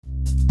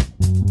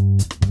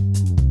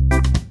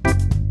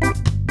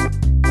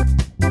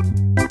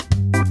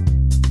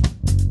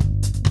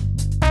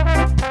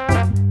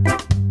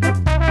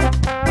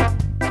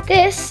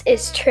This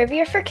is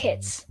Trivia for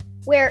Kids,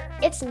 where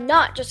it's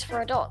not just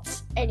for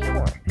adults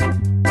anymore.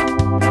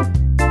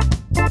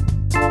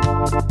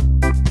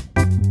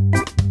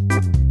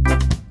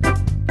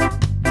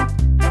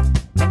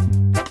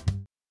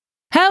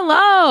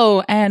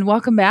 Hello, and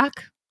welcome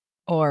back,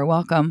 or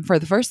welcome for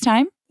the first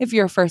time, if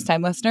you're a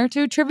first-time listener,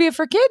 to Trivia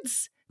for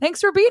Kids.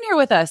 Thanks for being here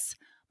with us.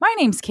 My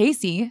name's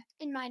Casey.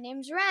 And my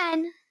name's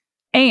Ren.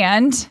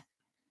 And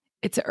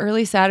it's an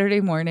early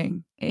Saturday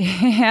morning,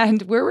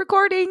 and we're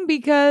recording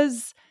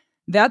because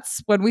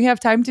that's when we have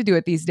time to do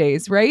it these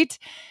days, right?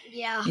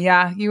 Yeah.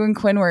 Yeah, you and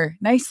Quinn were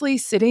nicely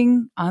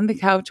sitting on the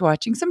couch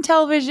watching some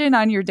television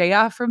on your day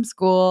off from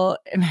school,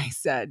 and I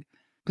said,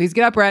 please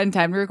get up, Ren,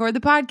 time to record the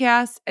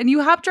podcast, and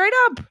you hopped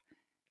right up.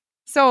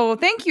 So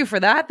thank you for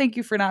that. Thank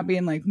you for not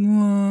being like,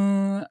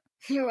 "Mwah."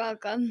 You're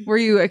welcome. Were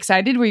you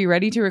excited? Were you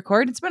ready to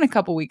record? It's been a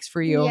couple weeks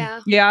for you.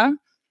 Yeah. Yeah?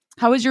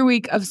 How was your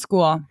week of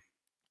school?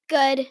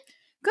 Good.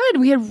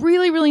 Good. We had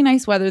really, really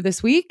nice weather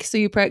this week. So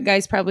you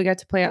guys probably got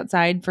to play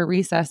outside for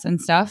recess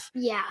and stuff.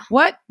 Yeah.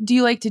 What do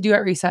you like to do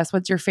at recess?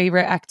 What's your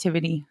favorite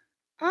activity?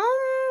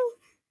 I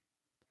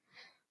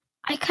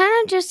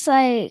kind of just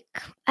I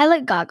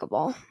like Gaga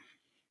Ball.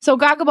 So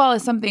Gaga Ball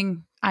is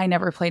something I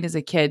never played as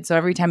a kid. So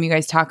every time you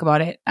guys talk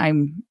about it,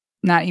 I'm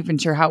not even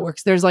sure how it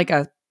works. There's like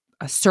a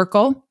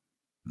circle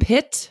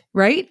pit,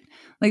 right?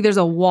 Like there's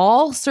a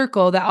wall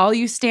circle that all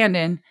you stand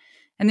in,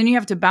 and then you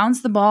have to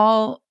bounce the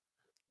ball.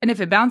 And if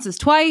it bounces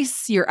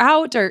twice, you're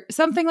out or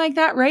something like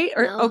that, right?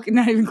 Or No. okay,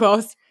 not even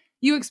close.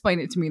 You explain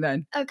it to me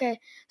then. Okay,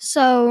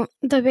 so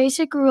the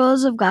basic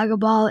rules of Gaga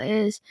Ball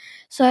is,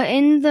 so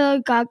in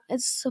the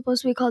it's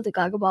supposed to be called the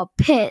Gaga Ball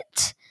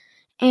pit,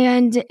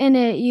 and in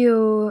it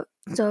you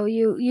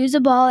use a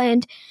ball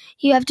and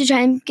you have to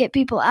try and get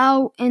people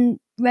out and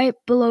right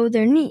below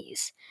their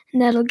knees,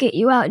 and that'll get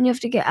you out, and you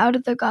have to get out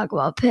of the Gaga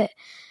Ball pit.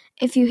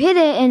 If you hit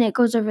it and it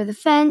goes over the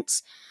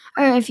fence,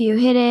 or if you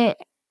hit it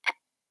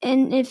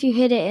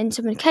and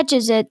someone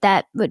catches it,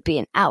 that would be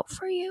an out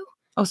for you.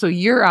 Oh, so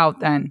you're out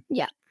then?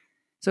 Yeah.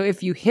 So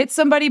if you hit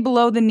somebody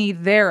below the knee,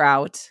 they're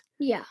out.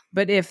 Yeah.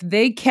 But if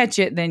they catch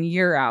it, then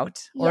you're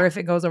out. Or Yeah. if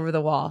it goes over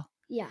the wall.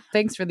 Yeah.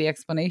 Thanks for the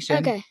explanation.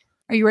 Okay.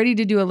 Are you ready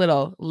to do a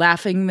little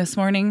laughing this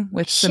morning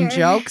with some Sure.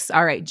 jokes?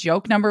 All right.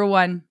 Joke number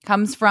 1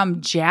 comes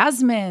from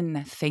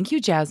Jasmine. Thank you,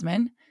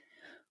 Jasmine.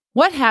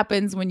 What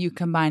happens when you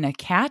combine a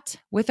cat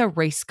with a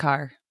race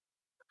car?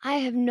 I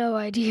have no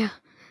idea.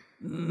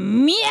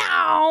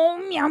 Meow,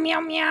 meow,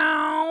 meow,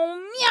 meow,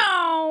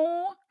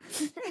 meow.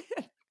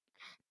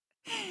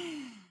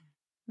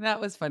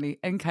 That was funny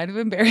and kind of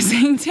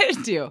embarrassing to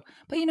do.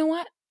 But you know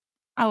what?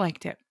 I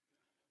liked it.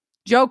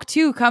 Joke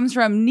 2 comes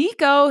from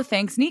Nico.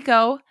 Thanks,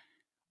 Nico.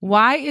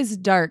 Why is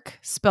dark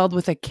spelled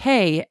with a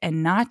K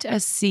and not a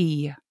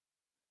C?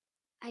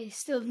 I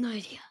still have no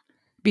idea.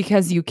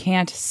 Because you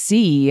can't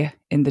see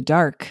in the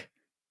dark.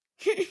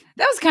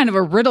 That was kind of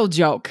a riddle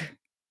joke.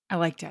 I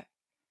liked it.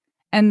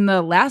 And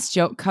the last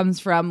joke comes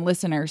from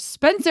listener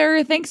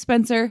Spencer. Thanks,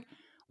 Spencer.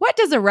 What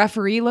does a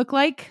referee look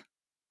like?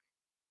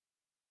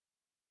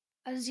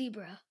 A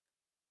zebra.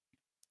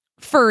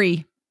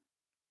 Furry.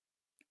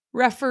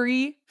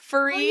 Referee,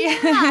 furry. Oh,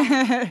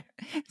 yeah.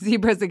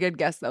 Zebra's a good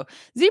guess, though.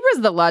 Zebra's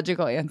the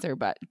logical answer,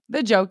 but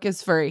the joke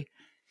is furry.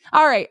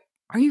 All right.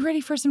 Are you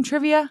ready for some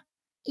trivia?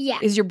 Yeah.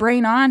 Is your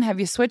brain on? Have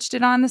you switched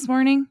it on this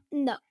morning?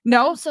 No.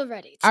 No? I'm so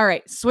ready. All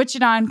right. Switch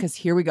it on because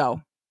here we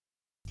go.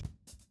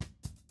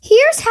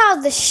 Here's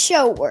how the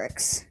show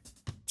works.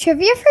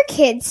 Trivia for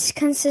Kids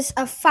consists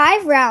of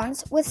 5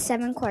 rounds with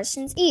 7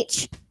 questions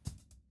each.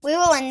 We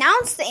will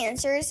announce the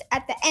answers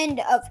at the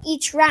end of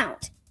each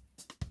round.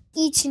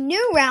 Each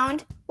new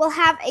round will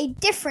have a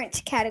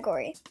different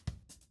category.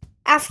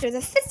 After the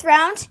 5th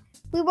round,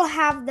 we will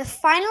have the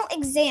final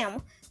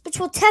exam, which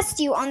will test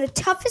you on the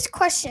toughest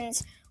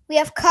questions we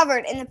have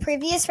covered in the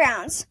previous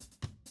rounds.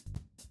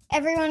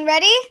 Everyone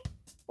ready?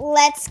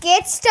 Let's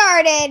get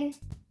started.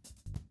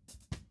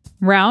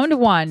 Round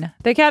 1.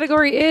 The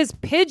category is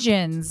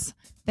pigeons.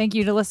 Thank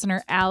you to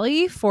listener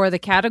Allie for the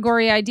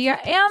category idea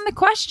and the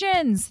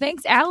questions.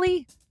 Thanks,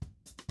 Allie.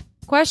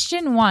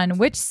 Question 1.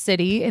 Which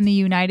city in the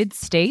United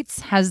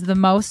States has the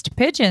most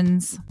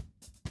pigeons?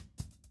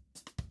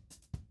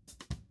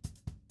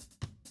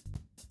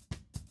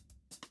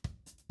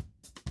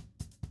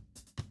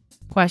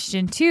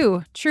 Question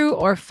 2. True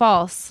or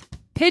false?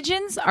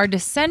 Pigeons are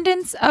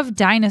descendants of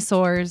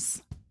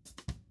dinosaurs.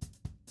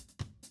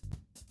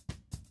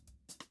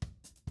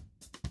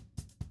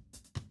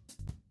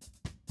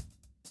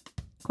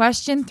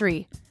 Question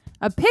 3.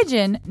 A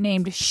pigeon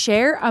named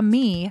Cher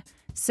Ami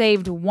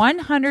saved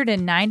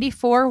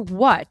 194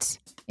 what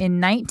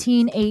in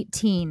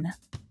 1918?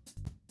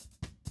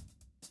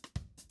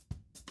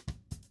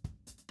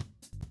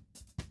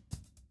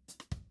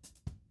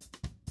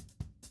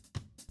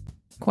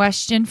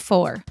 Question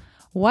 4.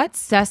 What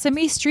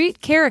Sesame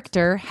Street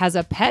character has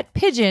a pet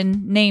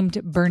pigeon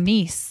named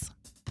Bernice?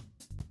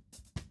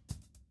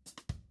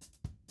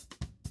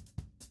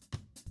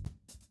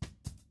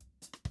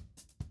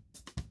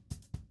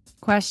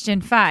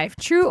 Question 5.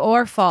 True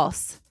or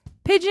false?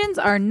 Pigeons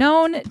are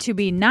known to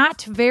be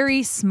not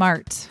very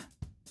smart.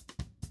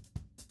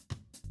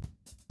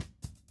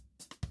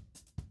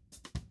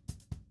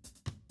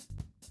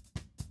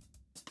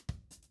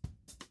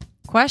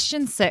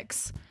 Question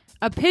 6.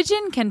 A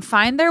pigeon can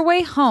find their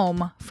way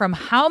home from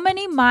how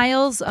many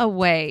miles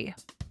away?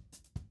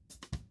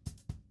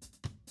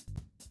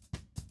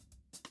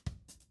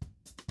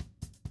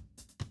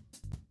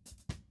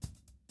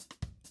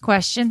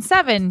 Question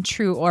 7.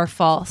 True or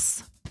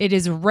false? It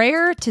is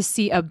rare to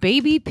see a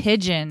baby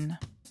pigeon.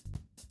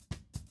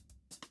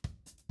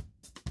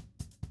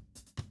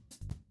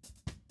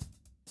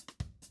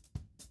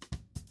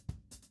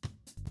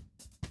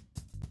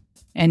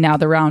 And now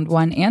the round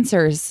 1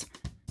 answers.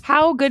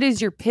 How good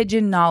is your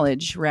pigeon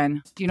knowledge,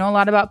 Ren? Do you know a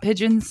lot about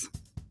pigeons?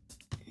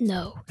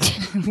 No.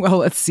 Well,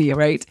 let's see,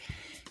 right?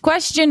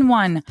 Question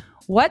 1.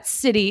 What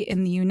city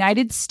in the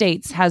United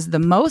States has the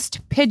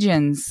most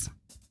pigeons?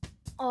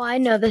 Oh, I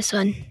know this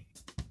one.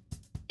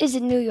 Is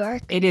it New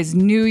York? It is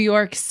New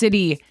York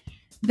City.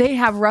 They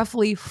have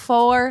roughly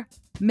 4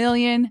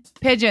 million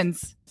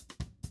pigeons.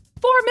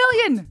 4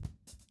 million!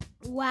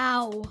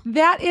 Wow.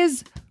 That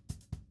is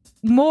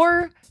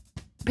more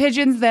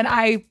pigeons than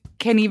I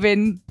can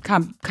even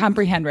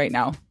comprehend right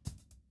now.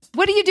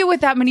 What do you do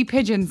with that many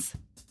pigeons?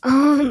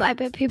 I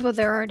bet people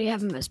there already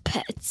have them as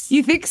pets.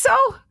 You think so?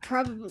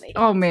 Probably.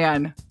 Oh,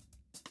 man.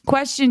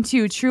 Question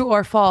 2, true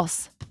or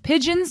false?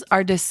 Pigeons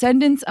are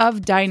descendants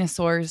of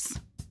dinosaurs.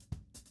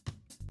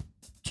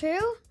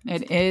 True?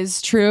 It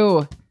is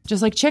true.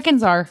 Just like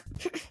chickens are.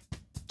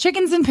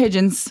 Chickens and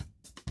pigeons.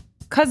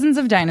 Cousins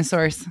of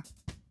dinosaurs.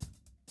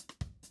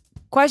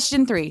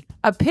 Question 3.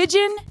 A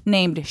pigeon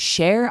named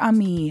Cher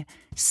Ami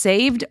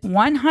saved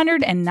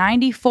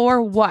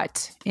 194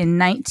 what in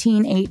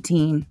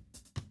 1918?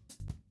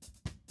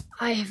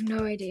 I have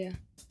no idea.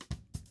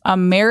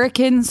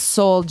 American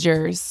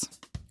soldiers.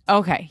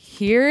 Okay,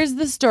 here's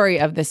the story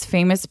of this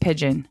famous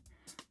pigeon.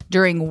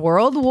 During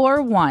World War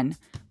I,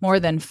 more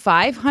than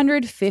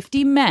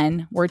 550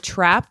 men were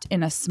trapped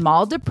in a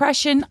small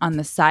depression on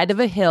the side of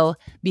a hill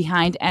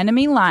behind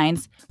enemy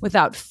lines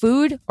without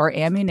food or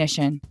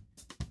ammunition.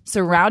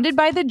 Surrounded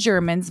by the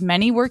Germans,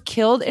 many were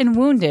killed and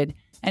wounded,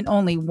 and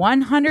only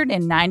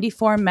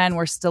 194 men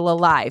were still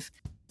alive.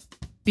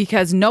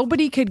 Because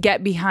nobody could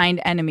get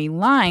behind enemy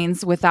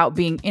lines without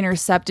being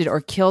intercepted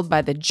or killed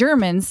by the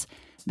Germans,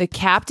 the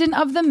captain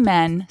of the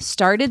men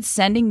started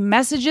sending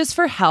messages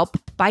for help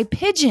by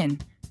pigeon.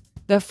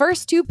 The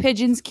first 2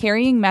 pigeons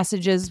carrying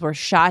messages were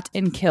shot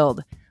and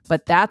killed,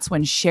 but that's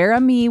when Cher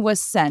Ami was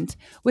sent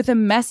with a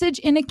message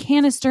in a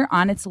canister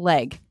on its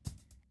leg.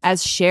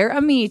 As Cher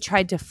Ami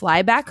tried to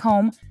fly back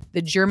home,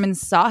 the Germans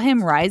saw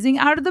him rising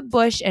out of the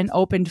bush and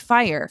opened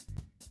fire.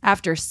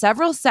 After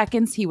several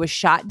seconds, he was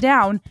shot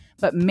down,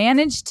 but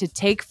managed to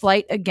take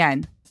flight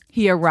again.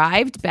 He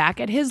arrived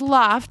back at his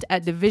loft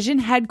at division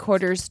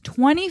headquarters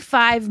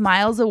 25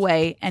 miles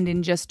away and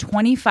in just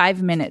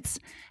 25 minutes,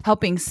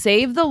 helping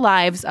save the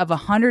lives of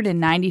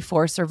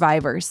 194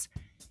 survivors.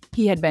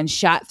 He had been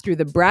shot through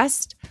the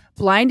breast,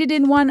 blinded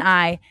in one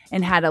eye,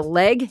 and had a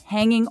leg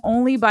hanging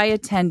only by a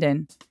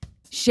tendon.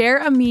 Cher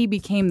Ami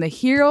became the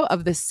hero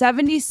of the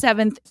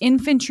 77th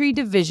Infantry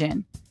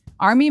Division.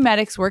 Army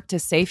medics worked to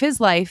save his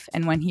life,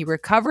 and when he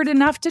recovered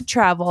enough to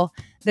travel,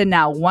 the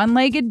now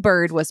one-legged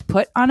bird was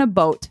put on a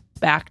boat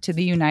back to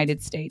the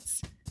United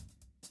States.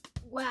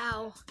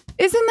 Wow.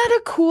 Isn't that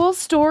a cool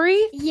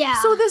story? Yeah.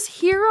 So this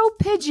hero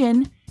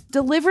pigeon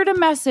delivered a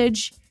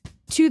message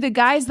to the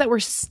guys that were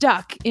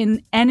stuck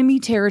in enemy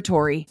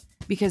territory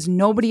because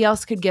nobody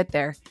else could get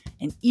there.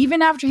 And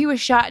even after he was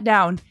shot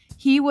down,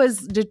 he was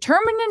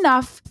determined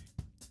enough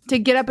to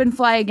get up and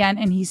fly again,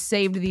 and he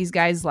saved these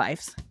guys'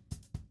 lives.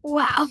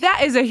 Wow.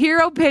 That is a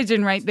hero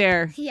pigeon right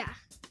there. Yeah.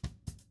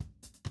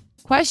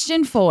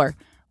 Question 4.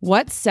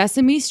 What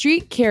Sesame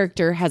Street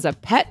character has a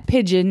pet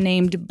pigeon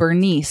named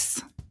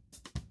Bernice?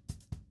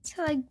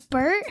 So like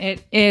Bert?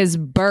 It is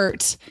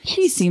Bert.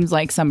 He seems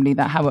like somebody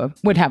that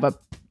would have a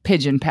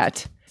pigeon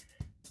pet.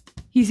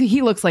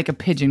 He looks like a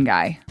pigeon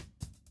guy.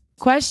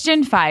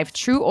 Question 5.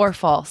 True or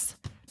false?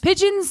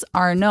 Pigeons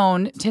are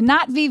known to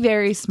not be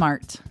very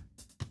smart.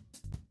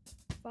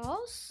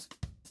 False?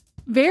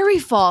 Very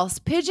false.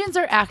 Pigeons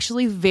are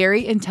actually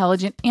very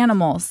intelligent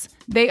animals.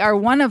 They are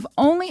one of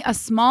only a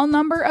small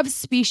number of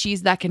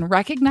species that can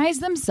recognize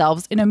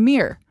themselves in a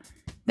mirror.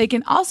 They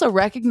can also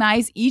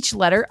recognize each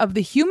letter of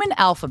the human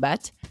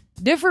alphabet,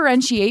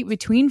 differentiate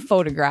between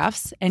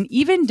photographs, and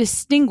even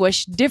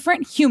distinguish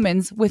different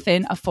humans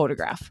within a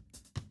photograph.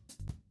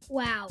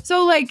 Wow.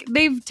 So,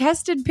 they've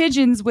tested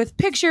pigeons with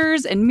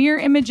pictures and mirror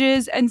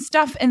images and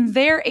stuff, and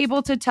they're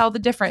able to tell the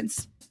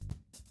difference,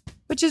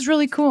 which is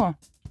really cool.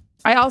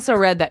 I also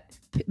read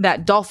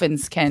that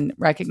dolphins can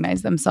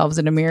recognize themselves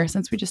in a mirror,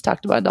 since we just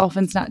talked about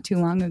dolphins not too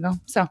long ago.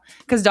 So,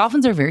 because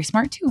dolphins are very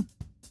smart too.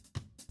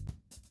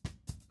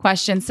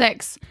 Question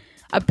 6.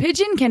 A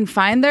pigeon can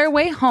find their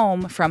way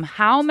home from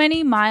how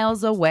many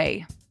miles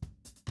away?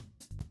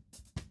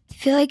 I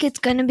feel like it's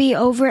going to be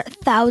over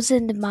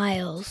 1,000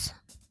 miles.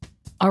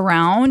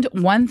 Around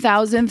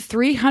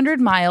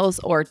 1,300 miles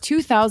or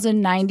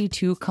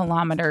 2,092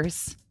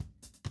 kilometers.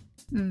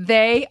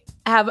 They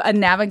have a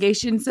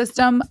navigation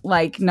system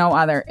like no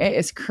other. It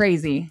is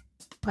crazy.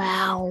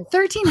 Wow.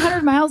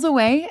 1,300 miles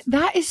away?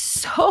 That is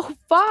so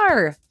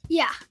far.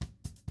 Yeah.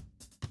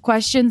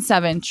 Question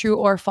 7, true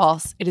or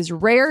false? It is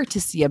rare to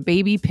see a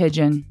baby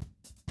pigeon.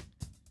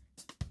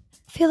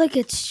 I feel like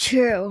it's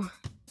true.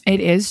 It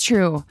is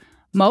true.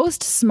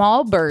 Most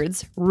small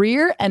birds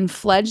rear and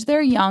fledge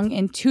their young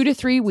in 2 to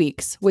 3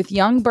 weeks, with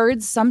young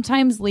birds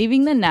sometimes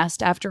leaving the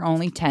nest after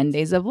only 10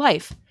 days of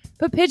life.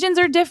 But pigeons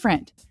are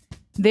different.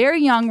 Their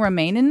young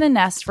remain in the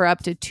nest for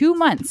up to 2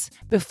 months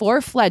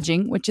before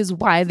fledging, which is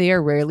why they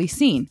are rarely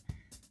seen.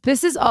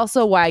 This is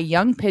also why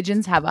young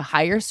pigeons have a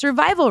higher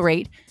survival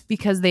rate,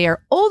 because they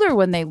are older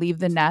when they leave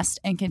the nest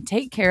and can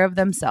take care of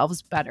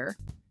themselves better.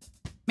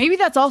 Maybe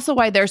that's also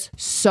why there's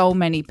so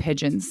many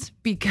pigeons,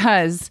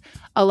 because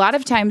a lot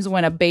of times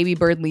when a baby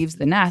bird leaves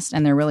the nest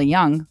and they're really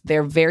young,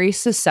 they're very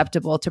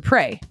susceptible to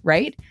prey,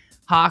 right?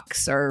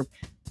 Hawks or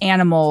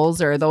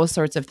animals or those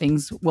sorts of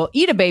things will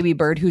eat a baby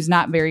bird who's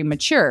not very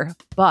mature.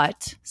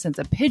 But since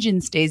a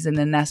pigeon stays in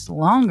the nest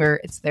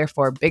longer, it's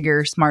therefore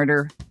bigger,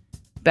 smarter,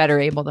 better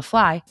able to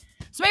fly.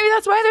 So maybe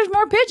that's why there's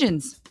more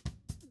pigeons.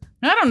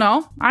 I don't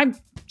know. I'm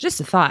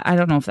just a thought. I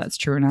don't know if that's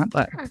true or not,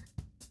 but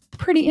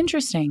pretty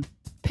interesting.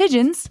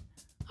 Pigeons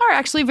are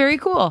actually very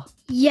cool.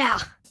 Yeah.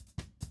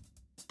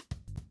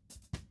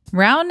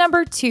 Round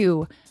number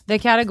 2. The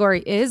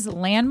category is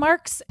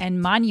landmarks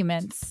and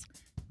monuments.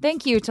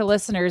 Thank you to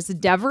listeners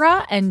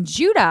Deborah and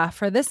Judah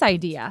for this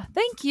idea.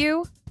 Thank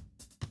you.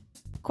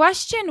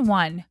 Question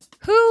 1.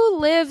 Who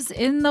lives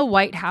in the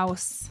White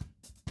House?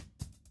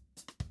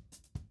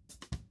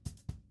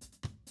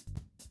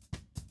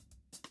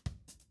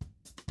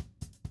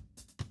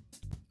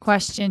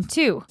 Question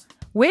 2.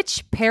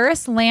 Which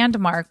Paris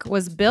landmark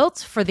was built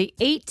for the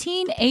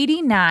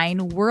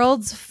 1889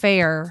 World's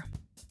Fair?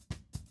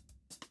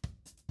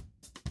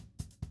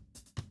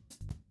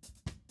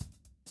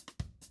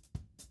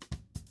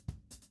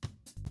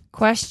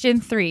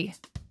 Question 3.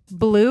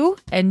 Blue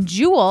and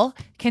Jewel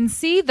can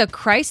see the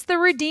Christ the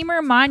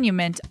Redeemer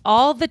monument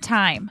all the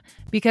time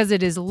because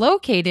it is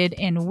located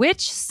in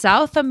which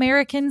South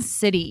American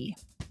city?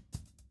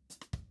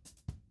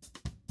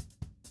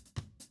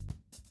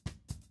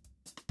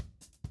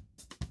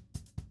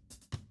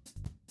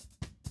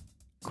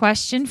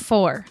 Question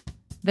 4.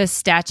 The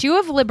Statue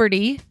of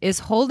Liberty is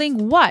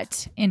holding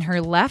what in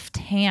her left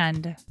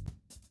hand?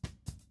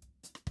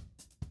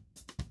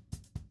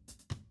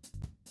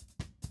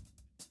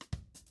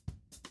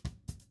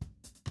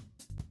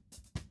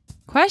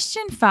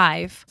 Question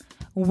 5.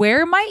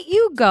 Where might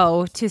you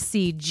go to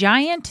see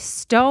giant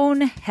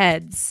stone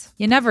heads?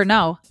 You never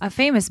know. A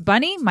famous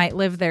bunny might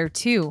live there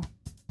too.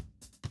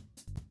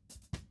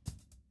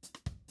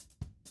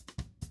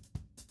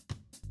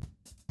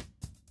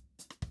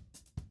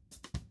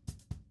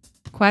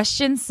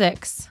 Question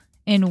 6.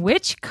 In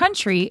which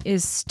country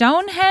is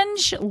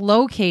Stonehenge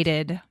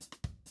located?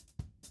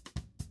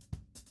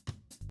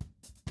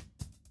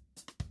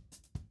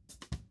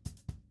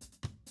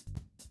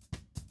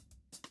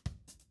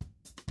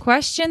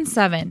 Question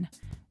 7.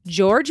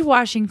 George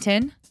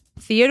Washington,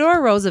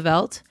 Theodore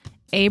Roosevelt,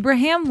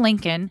 Abraham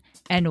Lincoln,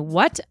 and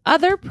what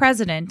other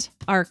president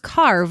are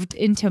carved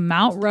into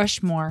Mount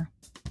Rushmore?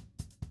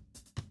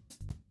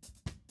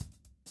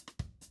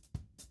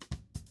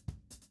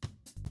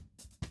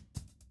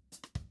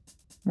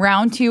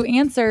 Round 2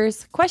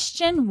 answers.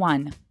 Question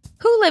 1.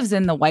 Who lives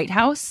in the White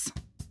House?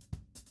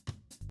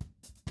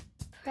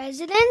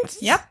 President?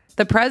 Yep.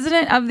 The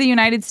President of the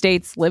United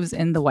States lives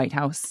in the White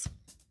House.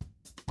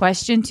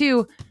 Question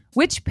 2.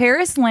 Which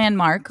Paris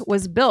landmark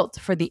was built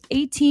for the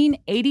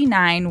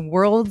 1889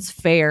 World's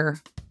Fair?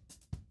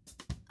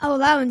 Oh,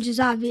 that one's just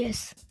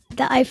obvious.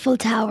 The Eiffel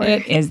Tower.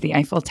 It is the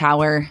Eiffel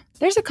Tower.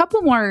 There's a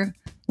couple more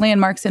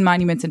landmarks and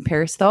monuments in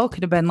Paris, though.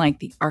 Could have been like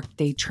the Arc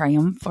de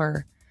Triomphe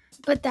or...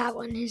 But that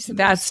one is the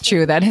That's most true.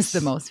 famous. That is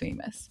the most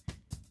famous.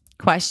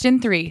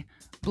 Question 3.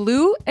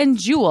 Blue and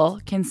Jewel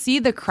can see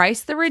the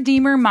Christ the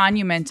Redeemer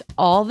monument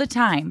all the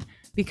time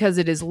because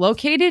it is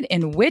located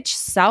in which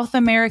South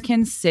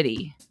American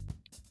city?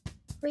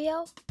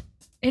 Rio?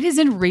 It is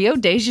in Rio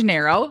de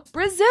Janeiro,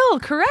 Brazil.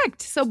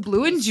 Correct. So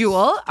Blue and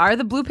Jewel are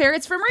the blue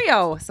parrots from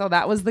Rio. So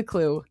that was the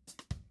clue.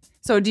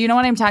 So do you know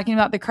what I'm talking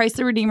about? The Christ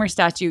the Redeemer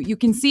statue. You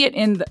can see it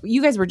in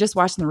you guys were just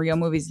watching the Rio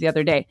movies the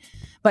other day.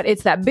 But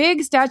it's that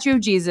big statue of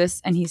Jesus,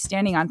 and he's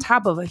standing on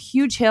top of a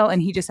huge hill,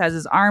 and he just has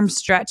his arms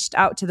stretched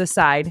out to the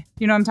side.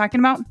 You know what I'm talking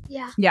about?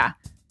 Yeah. Yeah.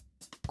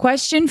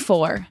 Question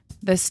 4.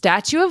 The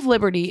Statue of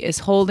Liberty is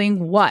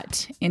holding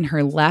what in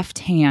her left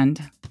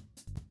hand?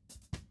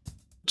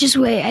 Just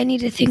wait, I need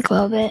to think a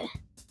little bit.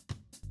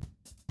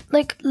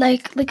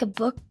 Like a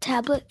book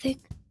tablet thing.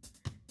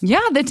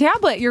 Yeah, the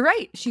tablet. You're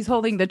right. She's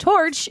holding the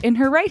torch in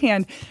her right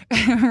hand.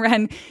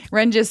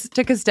 Ren just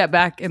took a step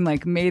back and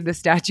like made the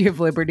Statue of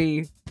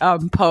Liberty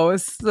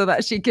pose so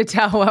that she could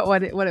tell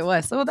what it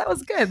was. So that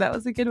was good. That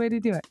was a good way to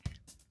do it.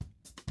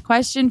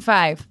 Question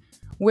 5.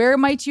 Where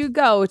might you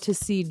go to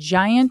see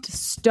giant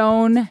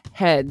stone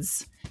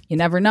heads? You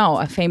never know.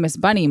 A famous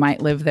bunny might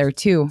live there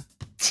too.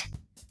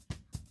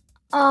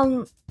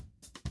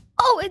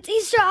 It's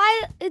Easter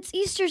it's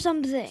Easter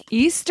something.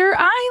 Easter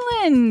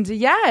Island.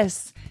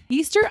 Yes.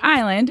 Easter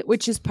Island,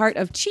 which is part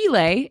of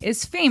Chile,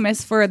 is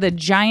famous for the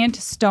giant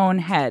stone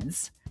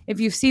heads.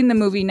 If you've seen the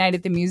movie Night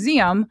at the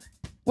Museum,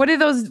 what do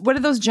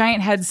those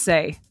giant heads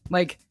say?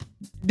 Like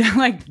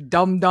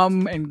dum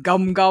dum and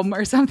gum gum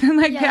or something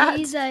like that? Yeah,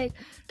 he's like,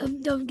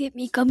 dum get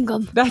me gum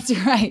gum. That's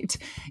right.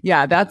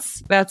 Yeah,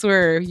 that's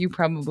where you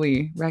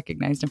probably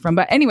recognized him from.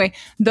 But anyway,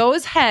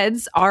 those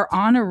heads are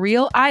on a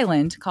real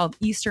island called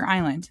Easter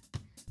Island.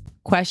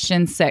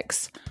 Question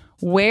 6.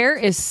 Where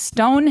is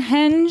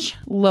Stonehenge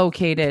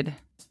located?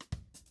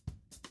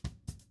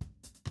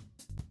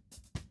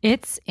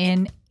 It's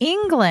in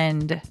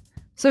England.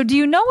 So do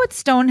you know what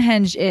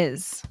Stonehenge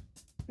is?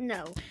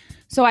 No.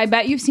 So I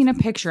bet you've seen a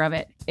picture of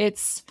it.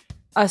 It's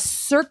a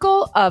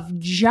circle of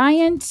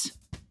giant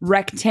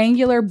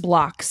rectangular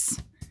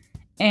blocks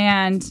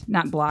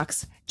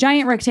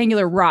giant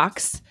rectangular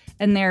rocks.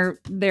 And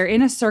they're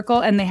in a circle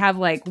and they have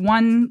like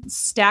one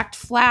stacked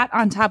flat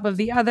on top of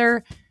the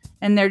other.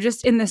 And they're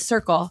just in this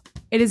circle.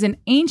 It is an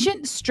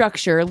ancient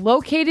structure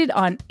located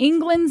on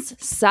England's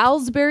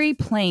Salisbury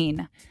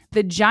Plain.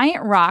 The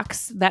giant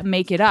rocks that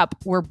make it up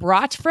were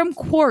brought from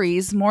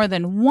quarries more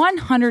than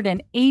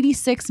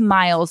 186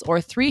 miles or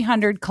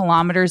 300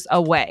 kilometers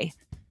away.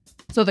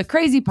 So the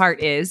crazy part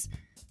is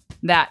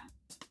that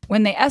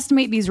when they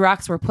estimate these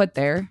rocks were put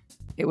there,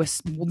 it was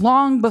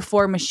long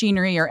before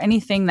machinery or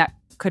anything that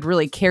could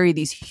really carry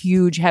these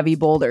huge, heavy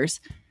boulders.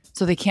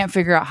 So they can't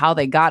figure out how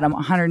they got them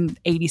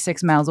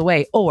 186 miles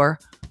away or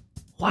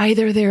why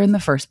they're there in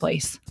the first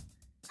place.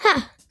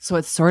 Huh. So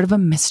it's sort of a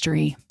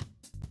mystery.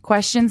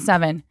 Question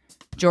 7.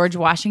 George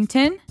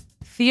Washington,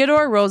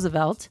 Theodore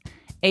Roosevelt,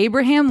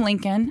 Abraham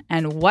Lincoln,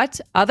 and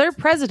what other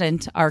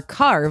president are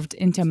carved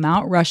into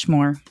Mount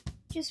Rushmore?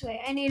 Just wait.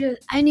 I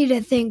need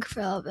to think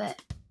for a little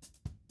bit.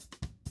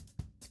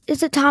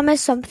 Is it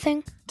Thomas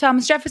something?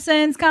 Thomas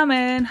Jefferson's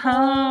coming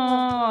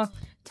home.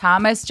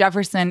 Thomas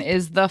Jefferson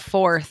is the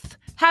 4th.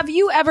 Have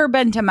you ever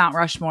been to Mount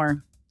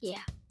Rushmore?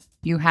 Yeah.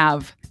 You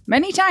have.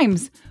 Many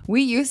times.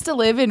 We used to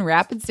live in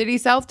Rapid City,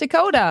 South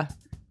Dakota.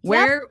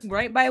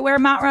 Right by where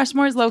Mount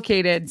Rushmore is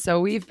located.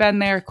 So we've been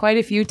there quite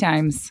a few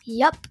times.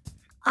 Yep.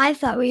 I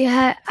thought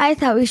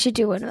we should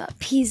do one about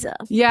Pisa.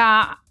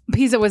 Yeah,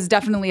 Pisa was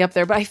definitely up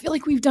there, but I feel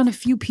like we've done a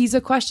few Pisa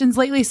questions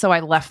lately, so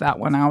I left that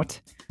one out.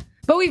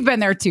 But we've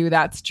been there too,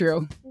 that's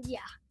true. Yeah.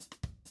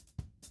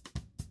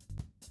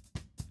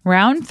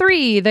 Round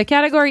 3, the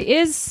category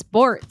is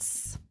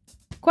sports.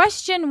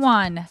 Question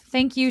 1.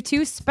 Thank you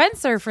to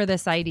Spencer for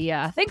this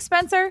idea. Thanks,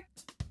 Spencer.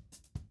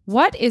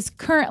 What is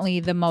currently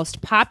the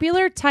most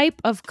popular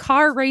type of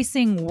car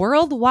racing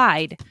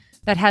worldwide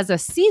that has a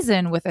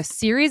season with a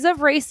series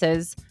of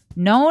races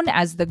known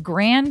as the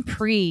Grand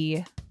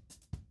Prix?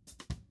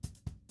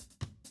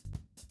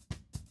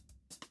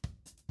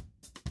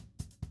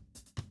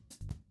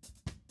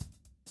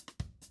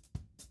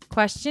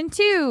 Question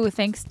 2.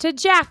 Thanks to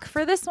Jack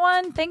for this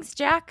one. Thanks,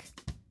 Jack.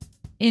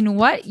 In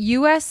what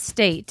U.S.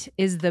 state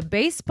is the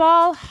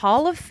Baseball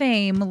Hall of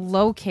Fame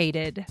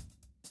located?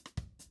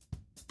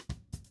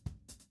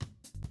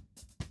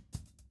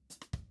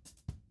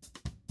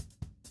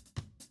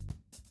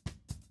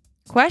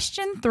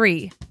 Question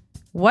 3.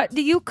 What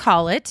do you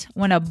call it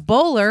when a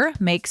bowler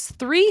makes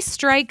 3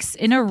 strikes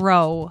in a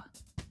row?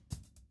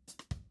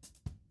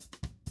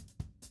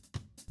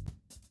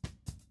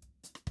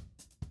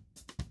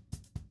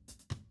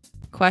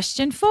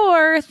 Question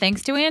 4.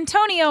 Thanks to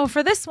Antonio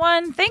for this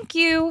one. Thank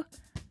you.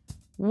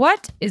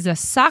 What is a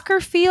soccer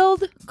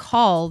field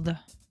called?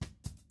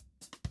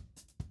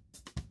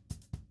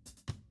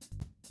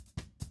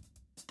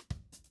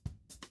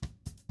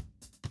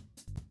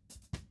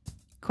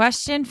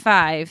 Question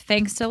 5.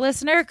 Thanks to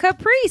listener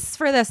Caprice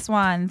for this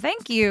one.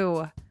 Thank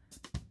you.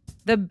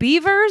 The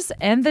Beavers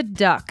and the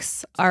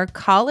Ducks are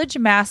college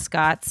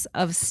mascots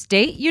of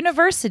state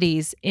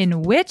universities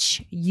in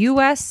which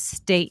U.S.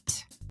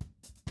 state?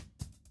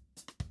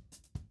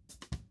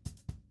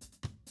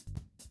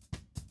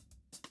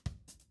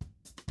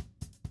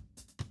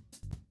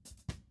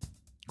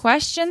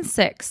 Question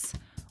 6.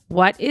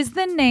 What is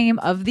the name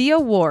of the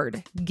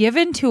award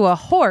given to a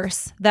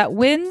horse that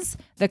wins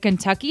the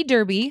Kentucky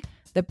Derby,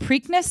 the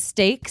Preakness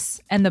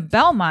Stakes, and the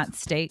Belmont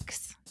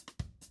Stakes?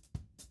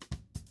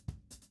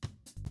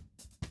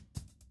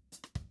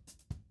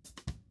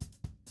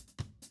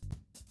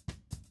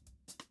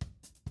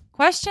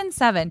 Question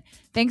 7.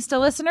 Thanks to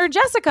listener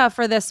Jessica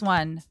for this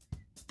one.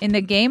 In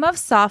the game of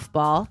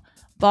softball,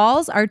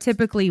 balls are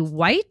typically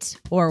white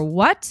or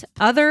what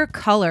other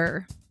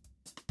color?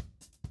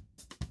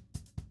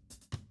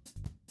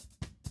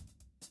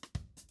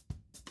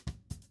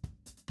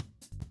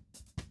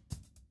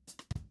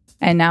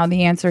 And now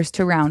the answers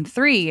to round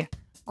 3.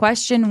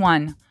 Question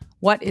 1.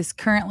 What is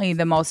currently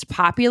the most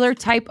popular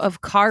type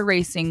of car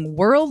racing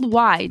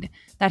worldwide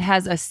that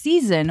has a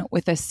season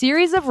with a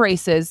series of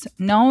races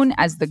known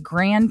as the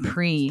Grand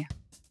Prix?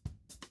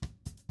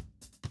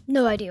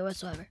 No idea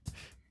whatsoever.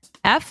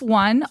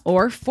 F1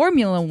 or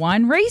Formula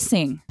One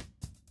racing.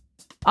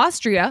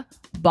 Austria,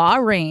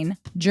 Bahrain,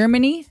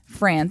 Germany,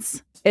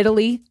 France,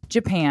 Italy,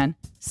 Japan,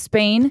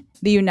 Spain,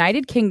 the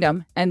United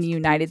Kingdom, and the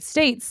United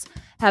States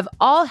have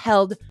all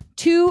held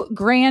 2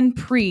 Grand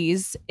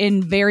Prix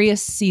in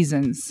various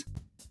seasons.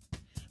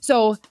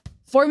 So,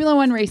 Formula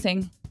One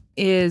racing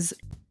is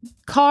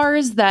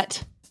cars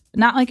that,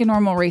 not like a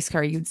normal race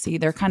car you'd see,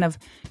 they're kind of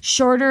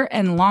shorter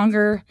and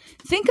longer.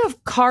 Think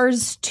of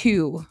Cars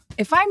 2.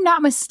 If I'm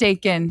not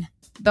mistaken,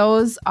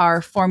 those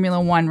are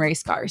Formula One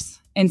race cars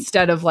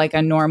instead of like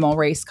a normal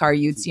race car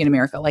you'd see in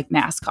America, like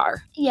NASCAR.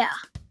 Yeah.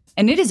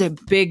 And it is a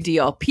big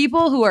deal.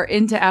 People who are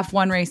into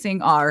F1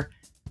 racing are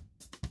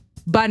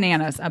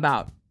bananas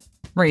about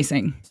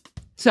racing.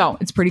 So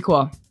it's pretty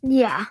cool.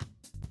 Yeah.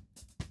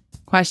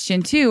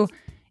 Question 2.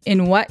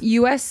 In what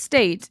U.S.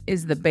 state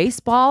is the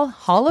Baseball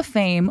Hall of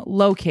Fame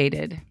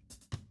located?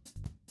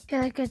 I feel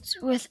like it's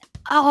with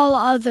all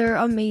other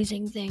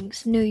amazing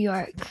things. New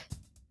York.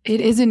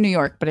 It is in New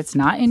York, but it's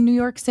not in New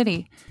York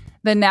City.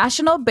 The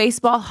National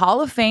Baseball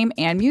Hall of Fame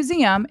and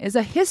Museum is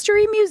a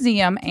history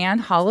museum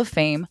and Hall of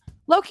Fame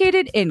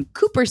located in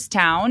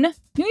Cooperstown,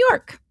 New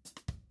York.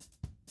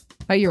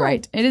 But you're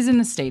right. It is in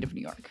the state of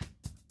New York.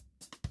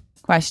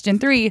 Question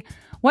 3.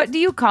 What do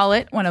you call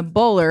it when a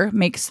bowler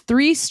makes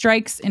 3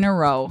 strikes in a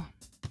row?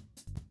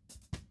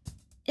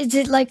 Is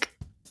it like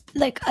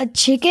a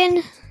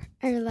chicken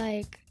or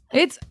like?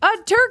 It's a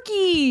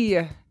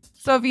turkey.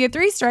 So if you get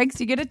 3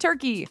 strikes, you get a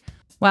turkey.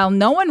 While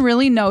no one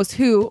really knows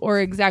who or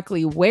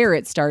exactly where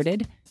it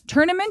started,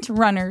 tournament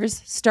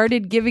runners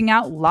started giving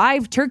out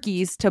live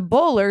turkeys to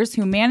bowlers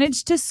who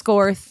managed to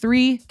score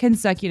 3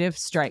 consecutive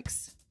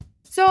strikes.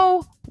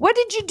 So what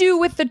did you do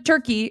with the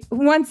turkey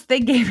once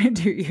they gave it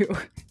to you?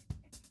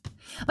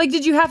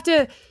 Did you have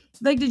to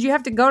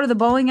go to the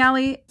bowling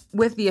alley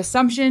with the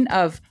assumption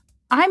of,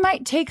 I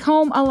might take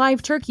home a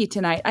live turkey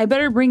tonight. I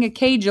better bring a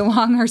cage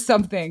along or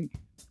something.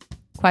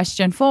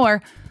 Question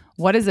 4.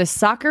 What is a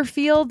soccer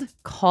field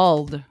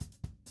called?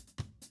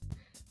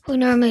 We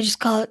normally just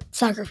call it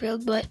soccer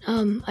field, but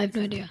I have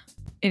no idea.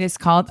 It is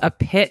called a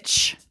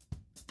pitch.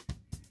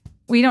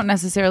 We don't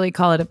necessarily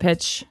call it a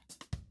pitch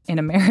in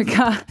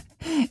America.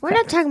 We're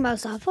not talking about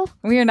softball?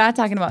 We are not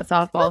talking about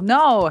softball.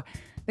 No.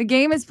 The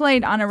game is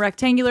played on a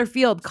rectangular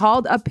field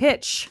called a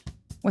pitch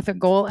with a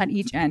goal at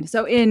each end.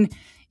 So in,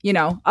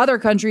 other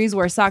countries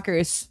where soccer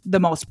is the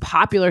most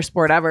popular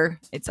sport ever,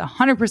 it's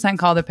 100%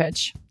 called a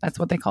pitch. That's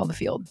what they call the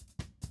field.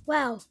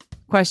 Wow.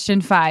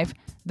 Question 5.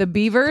 The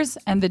Beavers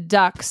and the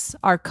Ducks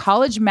are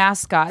college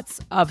mascots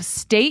of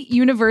state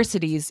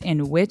universities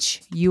in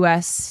which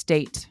U.S.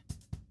 state?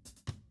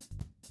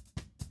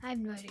 I have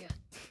no idea.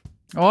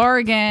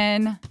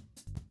 Oregon.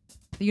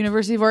 The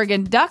University of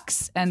Oregon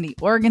Ducks and the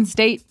Oregon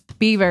State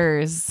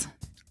Beavers.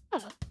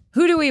 Oh.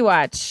 Who do we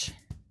watch?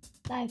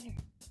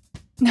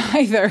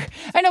 Neither.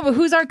 I know, but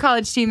who's our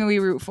college team that we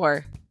root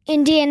for?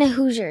 Indiana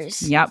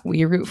Hoosiers. Yep,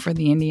 we root for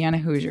the Indiana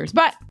Hoosiers.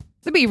 But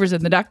the Beavers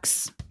and the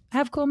Ducks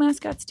have cool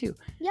mascots too.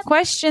 Yep.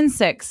 Question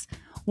 6.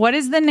 What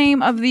is the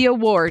name of the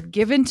award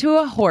given to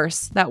a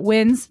horse that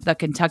wins the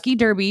Kentucky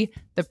Derby,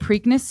 the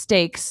Preakness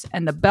Stakes,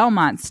 and the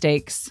Belmont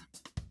Stakes?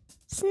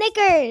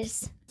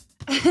 Snickers.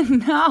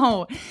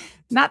 No,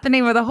 not the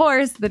name of the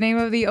horse, the name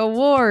of the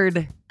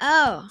award.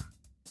 Oh.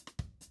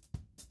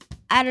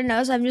 I don't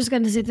know, so I'm just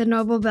going to say the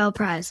Nobel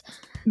Prize.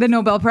 The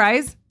Nobel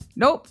Prize?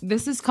 Nope.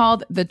 This is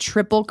called the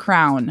Triple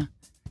Crown.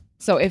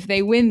 So if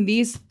they win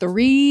these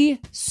 3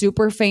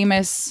 super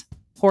famous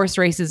horse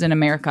races in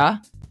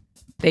America,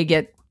 they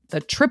get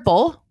the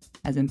triple,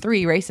 as in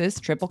 3 races,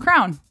 Triple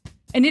Crown.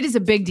 And it is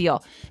a big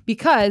deal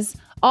because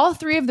all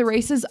 3 of the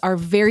races are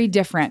very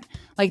different.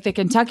 Like the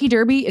Kentucky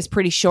Derby is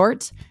pretty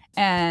short,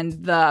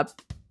 and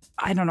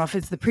I don't know if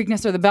it's the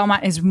Preakness or the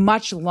Belmont is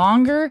much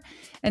longer.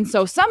 And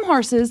so some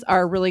horses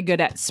are really good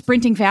at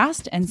sprinting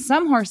fast, and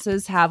some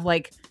horses have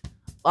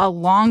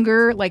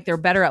they're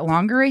better at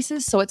longer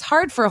races. So it's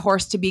hard for a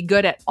horse to be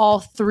good at all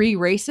 3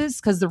 races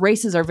because the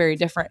races are very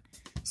different.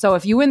 So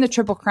if you win the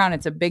Triple Crown,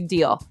 it's a big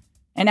deal.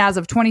 And as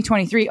of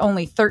 2023,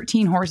 only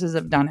 13 horses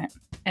have done it.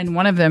 And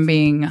one of them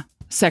being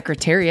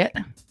Secretariat.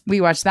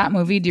 We watched that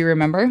movie. Do you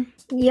remember?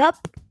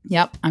 Yep.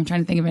 I'm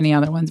trying to think of any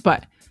other ones,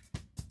 but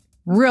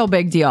real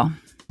big deal.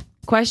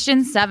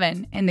 Question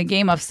 7. In the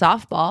game of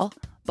softball,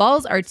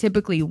 balls are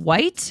typically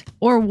white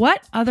or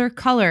what other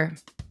color?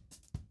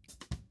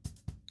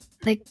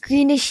 Like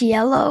greenish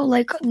yellow,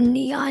 like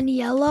neon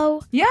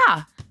yellow?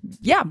 Yeah,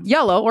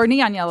 yellow or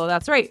neon yellow.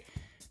 That's right.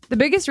 The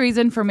biggest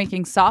reason for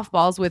making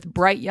softballs with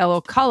bright yellow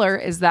color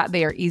is that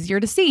they are easier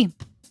to see.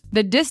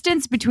 The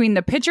distance between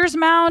the pitcher's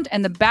mound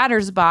and the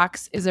batter's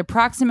box is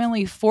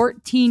approximately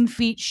 14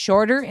 feet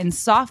shorter in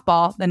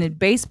softball than in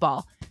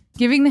baseball,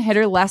 giving the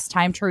hitter less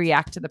time to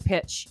react to the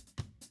pitch.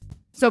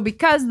 So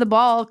because the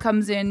ball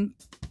comes in,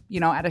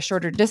 at a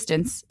shorter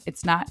distance,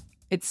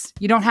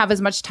 you don't have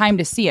as much time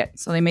to see it.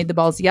 So they made the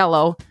balls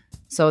yellow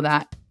so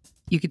that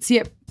you could see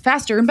it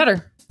faster and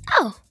better.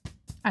 Oh.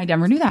 I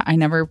never knew that. I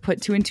never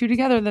put 2 and 2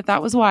 together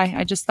that was why.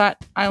 I just thought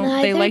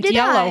they liked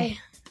yellow.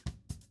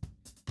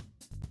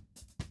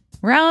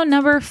 Round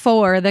number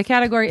 4. The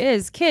category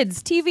is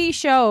kids TV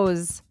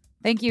shows.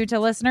 Thank you to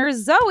listener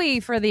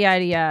Zoe for the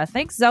idea.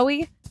 Thanks,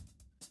 Zoe.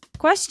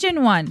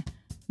 Question 1.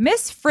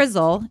 Miss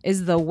Frizzle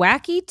is the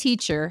wacky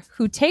teacher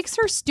who takes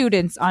her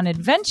students on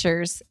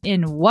adventures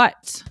in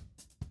what?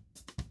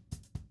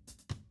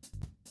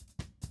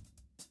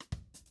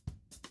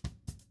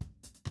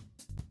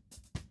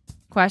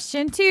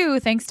 Question 2.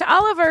 Thanks to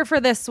Oliver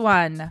for this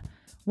one.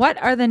 What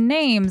are the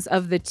names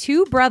of the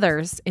 2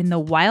 brothers in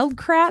the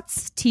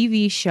Wildcrats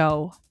TV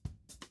show?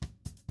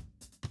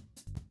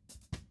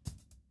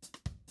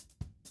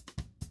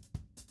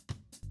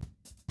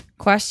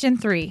 Question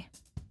 3.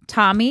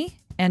 Tommy,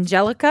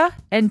 Angelica,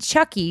 and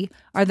Chucky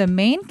are the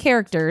main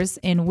characters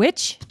in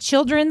which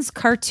children's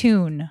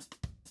cartoon?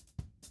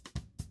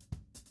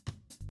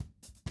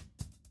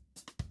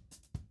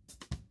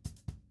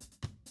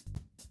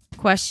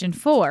 Question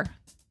 4.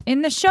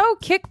 In the show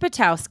Kick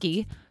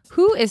Buttowski,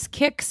 who is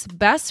Kick's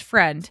best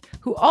friend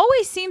who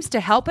always seems to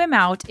help him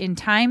out in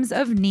times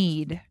of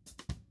need?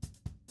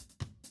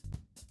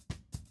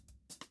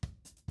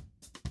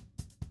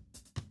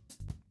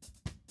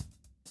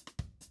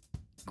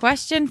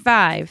 Question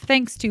 5.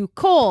 Thanks to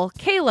Cole,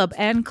 Caleb,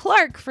 and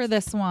Clark for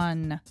this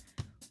one.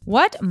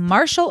 What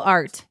martial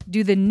art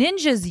do the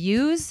ninjas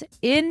use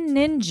in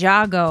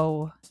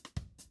Ninjago?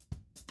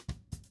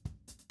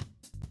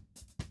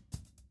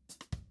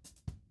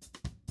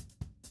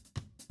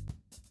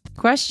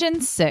 Question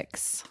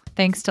 6.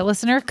 Thanks to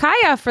listener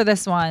Kaya for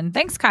this one.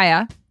 Thanks,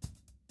 Kaya.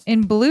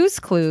 In Blue's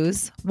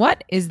Clues,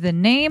 what is the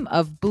name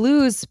of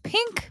Blue's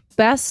pink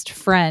best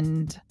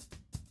friend?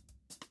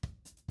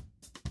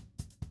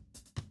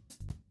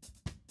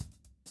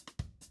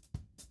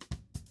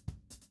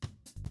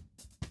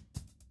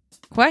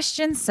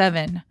 Question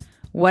 7.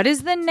 What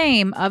is the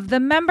name of the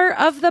member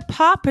of the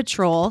Paw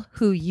Patrol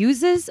who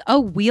uses a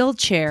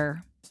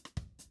wheelchair?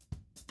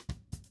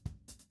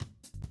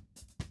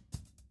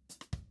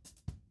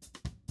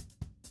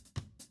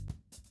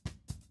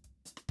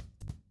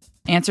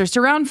 Answers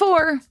to round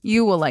 4.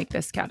 You will like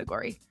this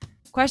category.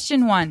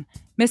 Question 1.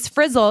 Miss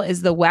Frizzle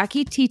is the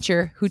wacky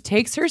teacher who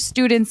takes her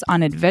students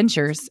on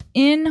adventures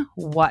in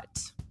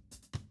what?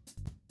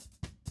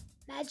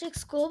 Magic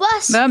School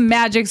Bus? The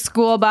Magic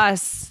School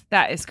Bus.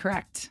 That is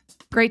correct.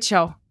 Great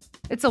show.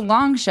 It's a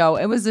long show.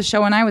 It was a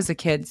show when I was a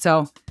kid,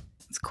 so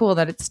it's cool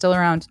that it's still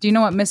around. Do you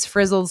know what Miss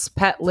Frizzle's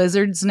pet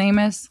lizard's name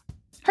is?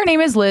 Her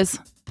name is Liz.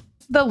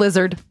 The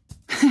lizard.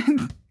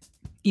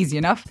 Easy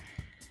enough.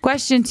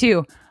 Question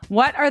 2.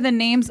 What are the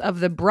names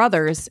of the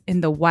brothers in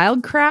the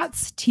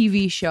Wildcrats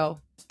TV show?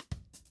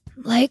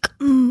 Like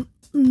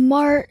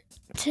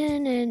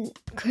Martin and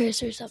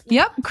Chris or something.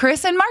 Yep,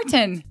 Chris and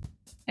Martin.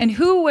 And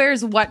who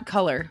wears what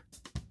color?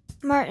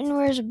 Martin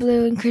wears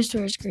blue and Chris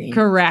wears green.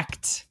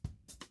 Correct.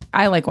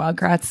 I like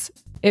Wildcrats.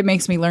 It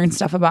makes me learn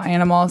stuff about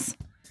animals.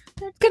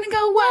 Gonna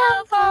go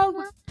wild, wild,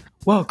 wild.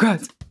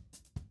 Wildcrats.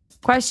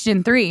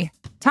 Question 3.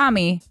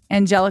 Tommy,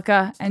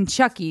 Angelica, and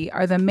Chucky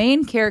are the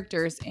main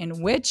characters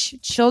in which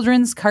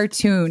children's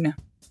cartoon?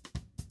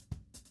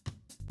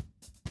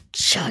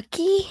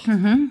 Chucky?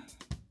 Mm-hmm.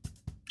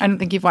 I don't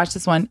think you've watched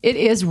this one. It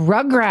is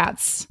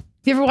Rugrats.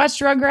 You ever watched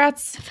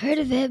Rugrats? I've heard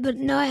of it, but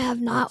no, I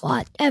have not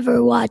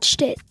ever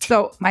watched it.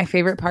 So my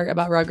favorite part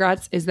about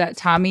Rugrats is that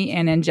Tommy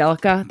and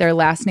Angelica, their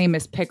last name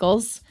is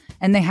Pickles,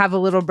 and they have a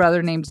little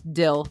brother named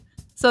Dill.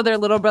 So their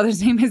little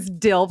brother's name is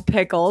Dill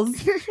Pickles.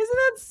 Isn't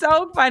that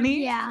so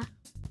funny? Yeah.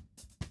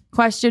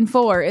 Question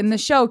 4. In the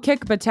show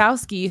Kick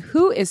Buttowski,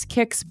 who is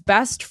Kick's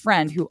best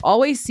friend who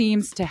always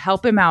seems to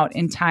help him out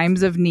in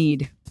times of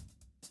need?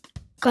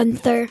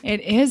 Gunther.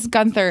 It is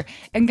Gunther.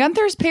 And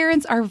Gunther's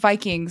parents are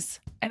Vikings.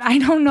 And I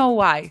don't know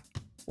why.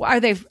 Are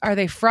they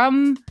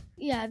from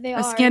Yeah, they a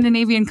are.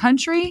 Scandinavian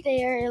country?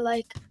 They are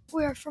like,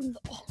 we're from the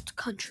old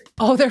country.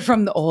 Oh, they're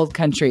from the old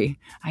country.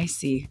 I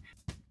see.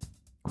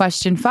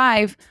 Question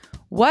 5.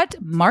 What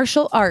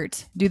martial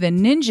art do the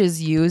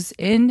ninjas use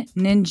in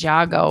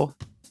Ninjago?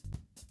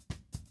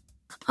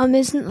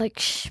 Isn't like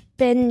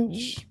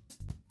spinge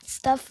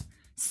stuff?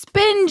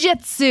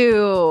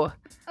 Spinjitzu.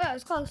 Oh, it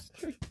was close.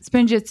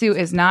 Spinjitzu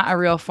is not a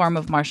real form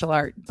of martial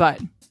art,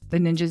 but the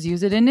ninjas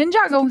use it in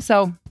Ninjago,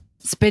 so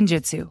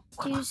Spinjitzu.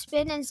 Do you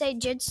spin and say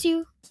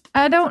jitsu?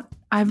 I don't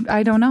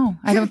know.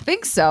 I don't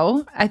think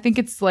so. I think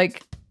it's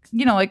like,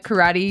 like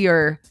karate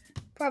or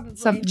Probably.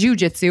 some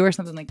jujitsu or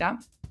something like that.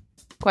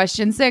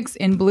 Question 6.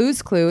 In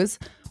Blue's Clues,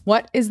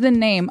 what is the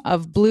name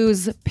of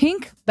Blue's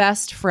pink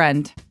best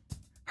friend?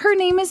 Her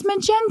name is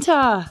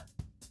Magenta.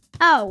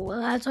 Oh,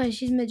 well, that's why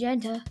she's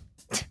magenta.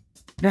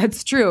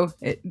 That's true.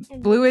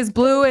 Blue is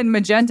blue and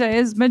magenta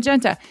is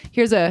magenta.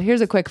 Here's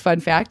a quick fun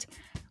fact.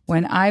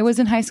 When I was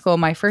in high school,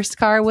 my first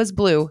car was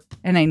blue,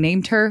 and I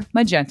named her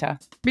Magenta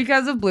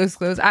because of Blue's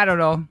Clues. I don't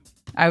know.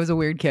 I was a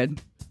weird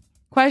kid.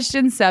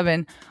 Question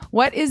 7.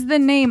 What is the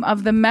name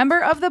of the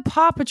member of the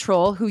Paw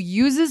Patrol who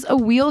uses a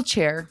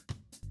wheelchair?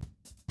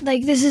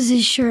 Like, this is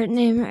his short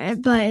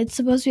name, but it's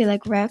supposed to be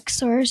like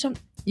Rex or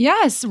something.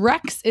 Yes,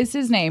 Rex is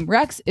his name.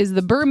 Rex is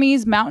the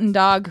Burmese mountain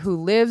dog who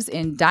lives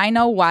in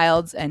dino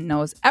wilds and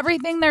knows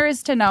everything there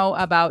is to know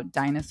about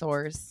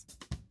dinosaurs.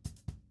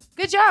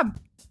 Good job.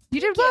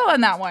 You did well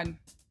on that one.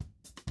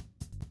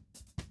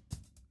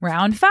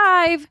 Round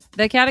 5.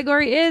 The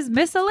category is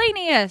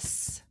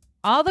miscellaneous.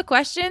 All the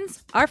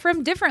questions are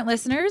from different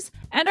listeners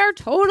and are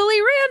totally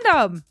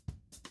random.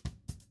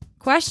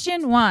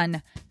 Question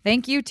 1.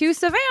 Thank you to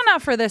Savannah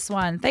for this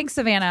one. Thanks,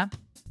 Savannah.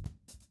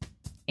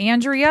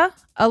 Andrea,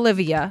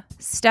 Olivia,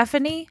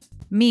 Stephanie,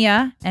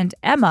 Mia, and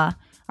Emma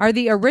are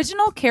the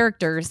original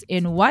characters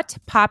in what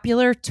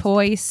popular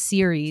toy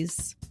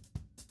series?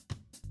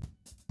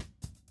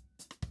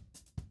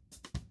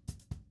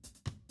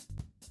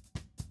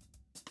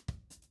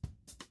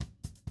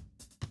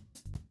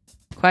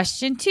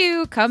 Question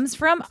 2 comes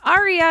from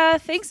Aria.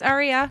 Thanks,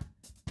 Aria.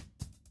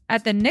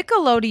 At the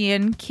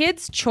Nickelodeon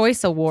Kids'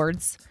 Choice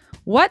Awards,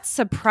 what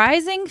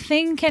surprising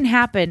thing can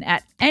happen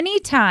at any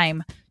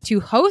time to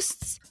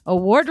hosts,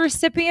 award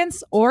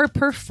recipients, or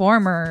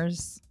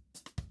performers?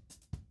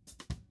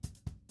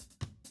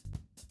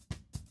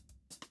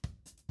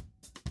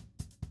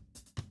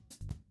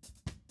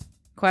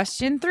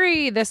 Question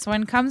 3. This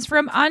one comes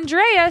from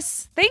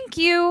Andreas. Thank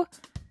you.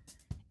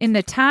 In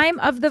the time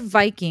of the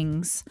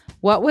Vikings,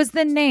 what was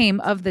the name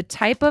of the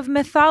type of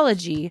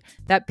mythology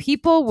that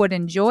people would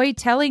enjoy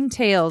telling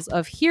tales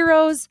of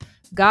heroes,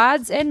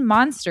 gods, and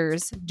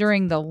monsters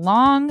during the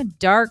long,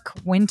 dark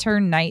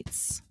winter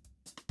nights?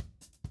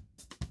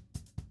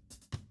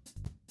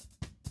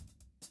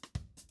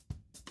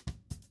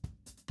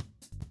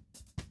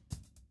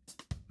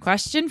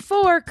 Question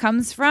 4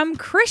 comes from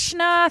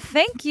Krishna.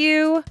 Thank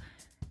you.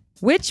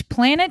 Which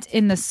planet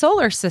in the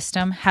solar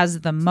system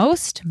has the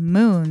most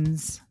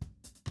moons?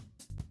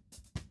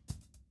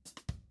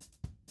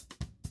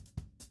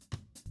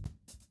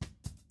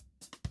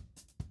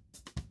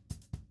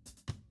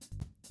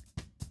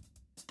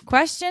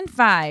 Question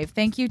 5.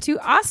 Thank you to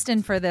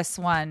Austin for this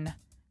one.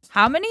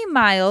 How many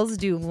miles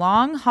do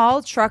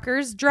long-haul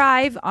truckers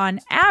drive on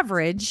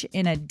average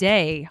in a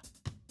day?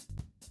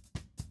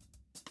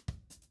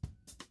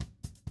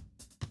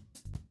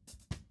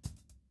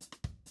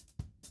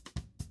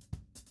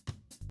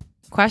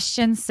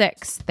 Question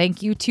 6.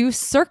 Thank you to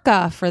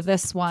Circa for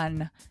this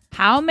one.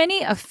 How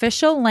many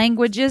official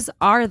languages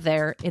are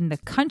there in the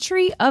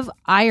country of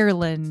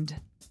Ireland?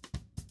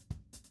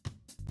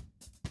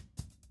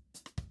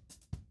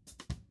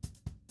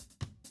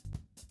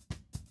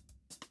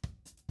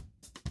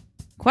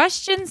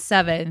 Question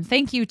 7.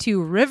 Thank you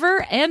to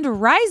River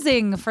and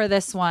Rising for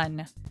this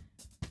one.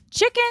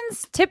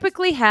 Chickens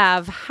typically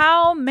have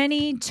how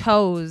many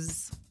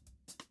toes?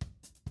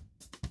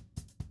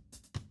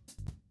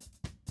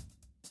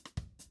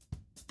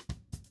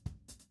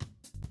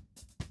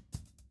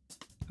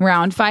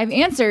 Round 5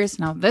 answers.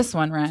 Now this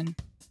one, Ren,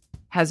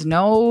 has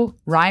no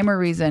rhyme or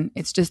reason.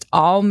 It's just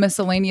all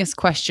miscellaneous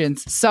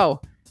questions.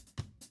 So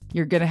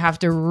you're going to have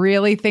to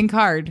really think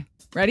hard.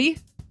 Ready?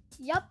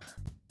 Yep.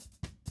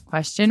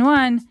 Question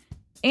 1.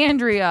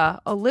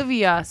 Andrea,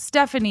 Olivia,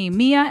 Stephanie,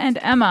 Mia, and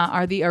Emma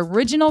are the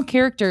original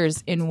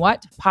characters in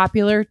what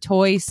popular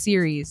toy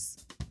series?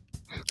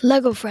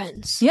 Lego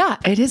Friends. Yeah,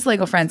 it is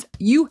Lego Friends.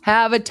 You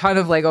have a ton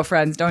of Lego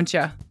Friends, don't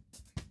you?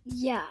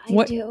 Yeah,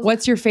 I do.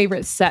 What's your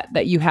favorite set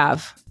that you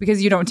have?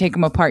 Because you don't take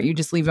them apart. You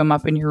just leave them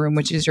up in your room.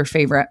 Which is your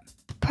favorite?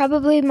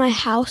 Probably my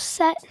house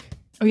set.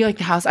 Oh, you like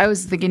the house? I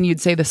was thinking you'd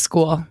say the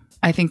school.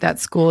 I think that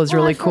school is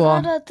really cool. I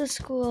forgot at the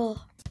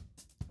school.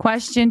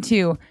 Question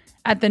 2.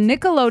 At the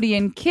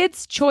Nickelodeon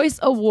Kids' Choice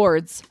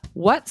Awards,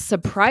 what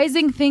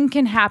surprising thing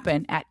can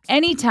happen at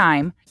any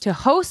time to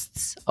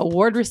hosts,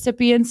 award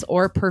recipients,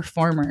 or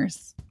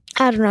performers?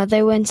 I don't know.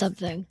 They win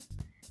something.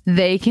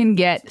 They can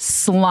get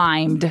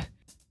slimed.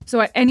 So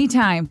at any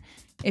time,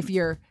 if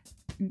you're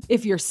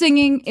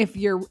singing, if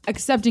you're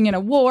accepting an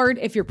award,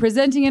 if you're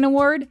presenting an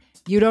award,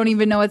 you don't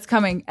even know it's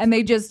coming. And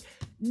they just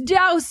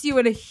douse you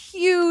in a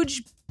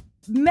huge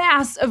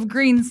mass of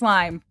green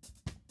slime.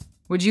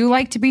 Would you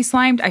like to be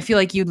slimed? I feel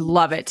like you'd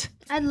love it.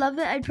 I'd love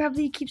it. I'd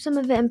probably keep some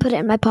of it and put it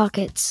in my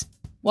pockets.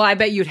 Well, I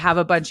bet you'd have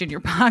a bunch in your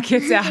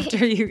pockets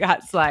after you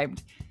got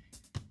slimed.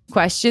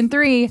 Question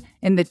 3.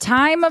 In the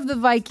time of the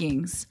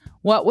Vikings,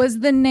 what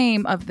was the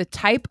name of the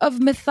type of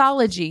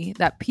mythology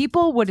that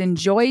people would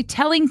enjoy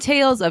telling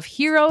tales of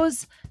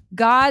heroes,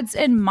 gods,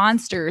 and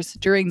monsters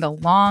during the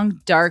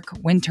long, dark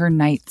winter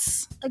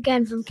nights?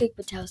 Again, from Kik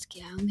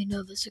Butowski. I only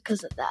know this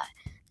because of that.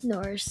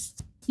 Norse.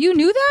 You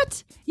knew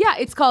that? Yeah,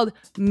 it's called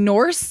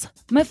Norse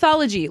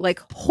mythology, like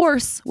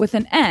horse with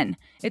an N.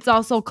 It's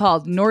also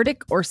called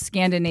Nordic or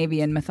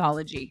Scandinavian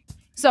mythology.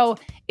 So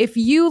if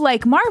you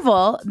like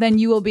Marvel, then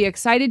you will be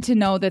excited to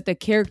know that the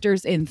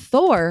characters in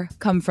Thor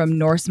come from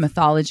Norse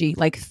mythology,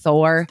 like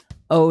Thor,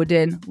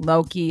 Odin,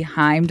 Loki,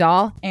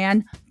 Heimdall,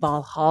 and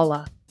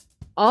Valhalla.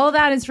 All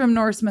that is from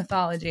Norse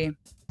mythology.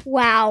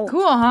 Wow.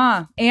 Cool,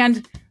 huh?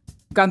 And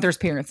Gunther's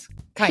parents.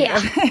 Kind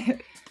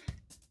of.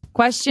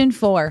 Question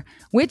 4.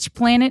 Which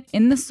planet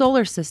in the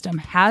solar system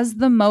has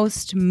the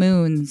most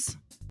moons?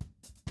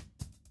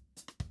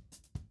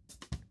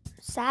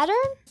 Saturn?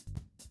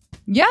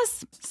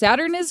 Yes,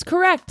 Saturn is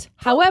correct.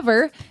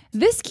 However,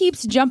 this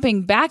keeps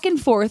jumping back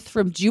and forth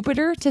from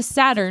Jupiter to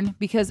Saturn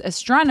because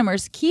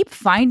astronomers keep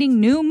finding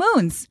new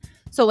moons.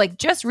 So like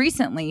just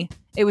recently,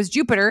 it was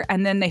Jupiter,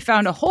 and then they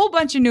found a whole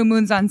bunch of new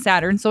moons on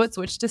Saturn, so it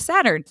switched to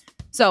Saturn.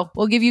 So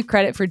we'll give you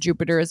credit for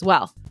Jupiter as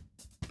well.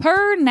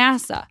 Per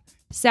NASA,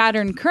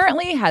 Saturn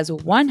currently has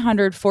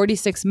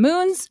 146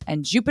 moons,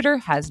 and Jupiter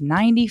has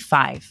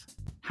 95.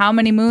 How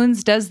many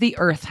moons does the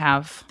Earth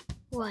have?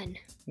 1.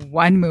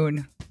 1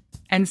 moon.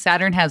 And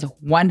Saturn has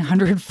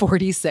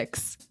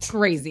 146.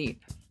 Crazy.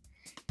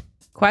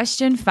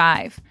 Question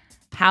 5.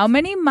 How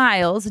many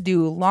miles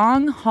do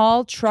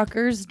long-haul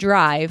truckers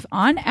drive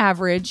on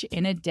average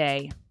in a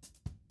day?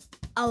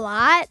 A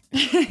lot?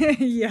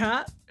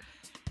 Yeah.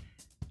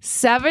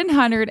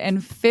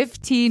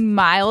 715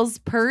 miles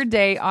per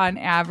day on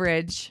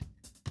average.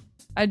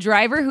 A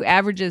driver who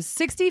averages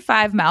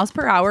 65 miles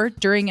per hour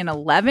during an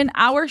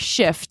 11-hour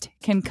shift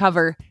can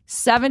cover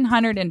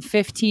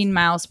 715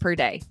 miles per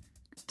day.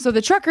 So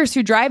the truckers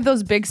who drive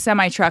those big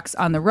semi-trucks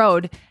on the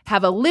road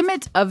have a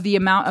limit of the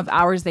amount of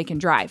hours they can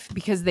drive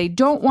because they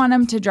don't want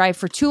them to drive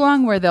for too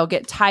long where they'll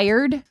get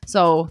tired.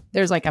 So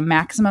there's like a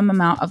maximum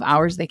amount of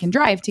hours they can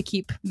drive to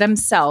keep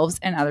themselves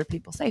and other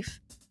people safe.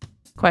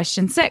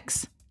 Question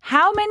 6.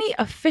 How many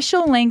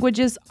official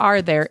languages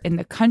are there in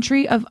the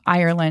country of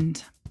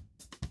Ireland?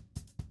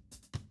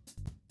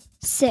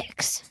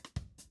 6.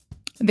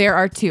 There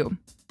are 2,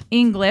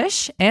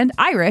 English and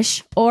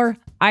Irish, or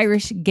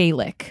Irish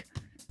Gaelic.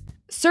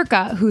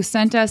 Circa, who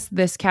sent us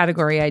this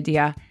category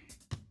idea,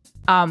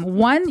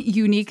 one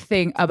unique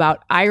thing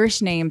about Irish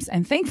names,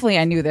 and thankfully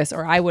I knew this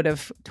or I would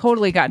have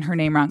totally gotten her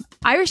name wrong.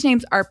 Irish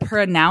names are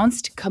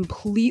pronounced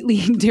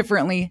completely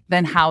differently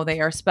than how they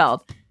are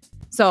spelled.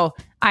 So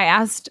I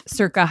asked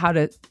Circa how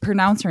to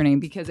pronounce her name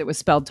because it was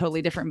spelled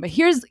totally different. But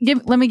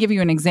let me give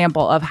you an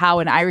example of how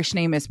an Irish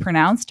name is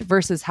pronounced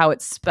versus how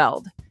it's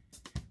spelled.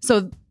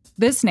 So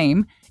this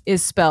name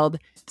is spelled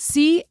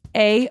Caoimhe,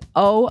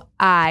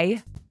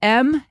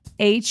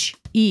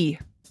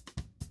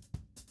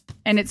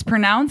 and it's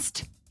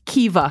pronounced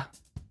Kiva.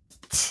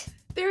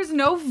 There's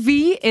no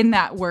V in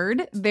that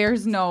word.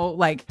 There's no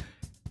like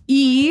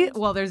E.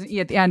 Well, there's an E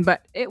at the end,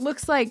 but it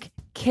looks like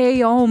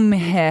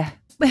Caoimhe,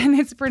 and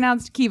it's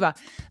pronounced Kiva.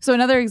 So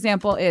another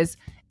example is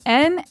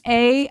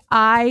Naimh,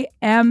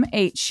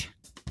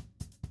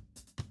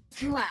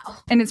 Wow.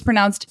 and it's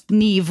pronounced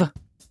Neve.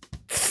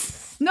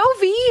 No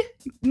V,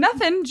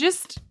 nothing,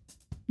 just,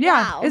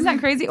 yeah. Wow. Isn't that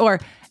crazy? Or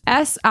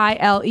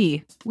Sile.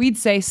 We'd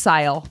say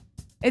Sile.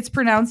 It's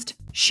pronounced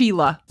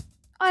Sheila.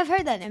 Oh, I've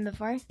heard that name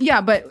before.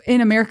 Yeah, but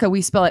in America,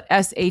 we spell it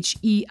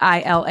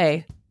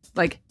Sheila,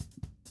 like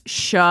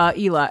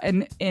Sheila.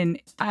 And in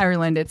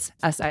Ireland, it's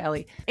Sile.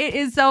 It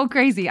is so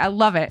crazy. I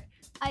love it.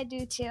 I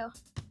do too.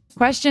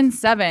 Question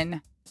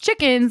 7.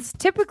 Chickens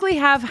typically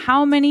have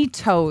how many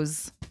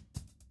toes?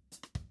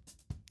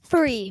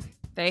 3.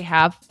 They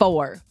have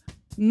 4.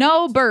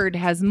 No bird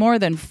has more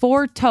than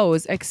 4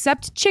 toes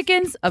except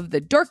chickens of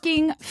the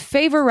Dorking,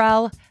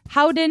 Faverell,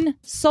 Howden,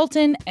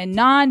 Sultan, and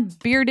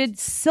non-bearded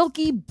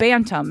silky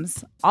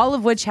bantams, all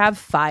of which have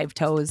 5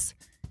 toes.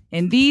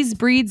 In these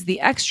breeds,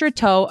 the extra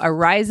toe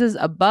arises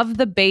above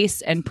the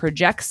base and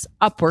projects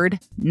upward,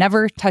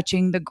 never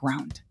touching the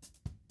ground.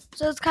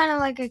 So it's kind of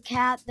like a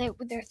cat that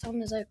with their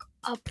thumb is like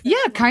up.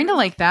 Yeah, kind of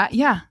like that,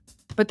 yeah.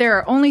 But there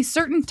are only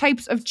certain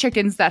types of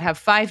chickens that have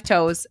 5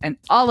 toes, and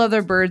all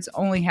other birds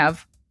only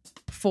have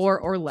 4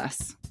 or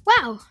less.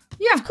 Wow.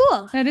 Yeah, That's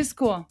cool. That is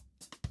cool.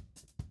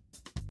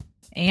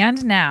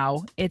 And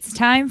now it's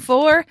time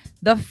for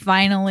the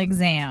final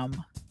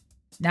exam.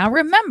 Now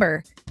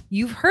remember,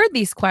 you've heard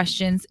these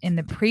questions in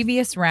the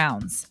previous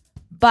rounds,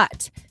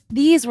 but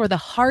these were the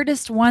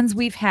hardest ones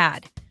we've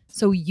had.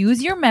 So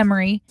use your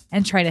memory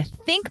and try to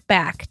think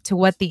back to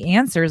what the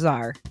answers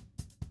are.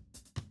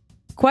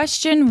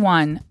 Question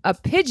 1. A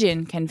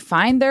pigeon can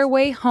find their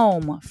way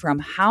home from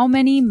how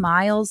many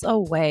miles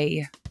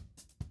away?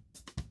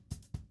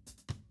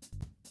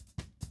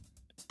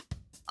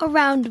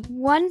 Around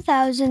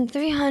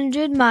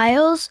 1,300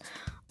 miles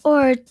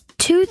or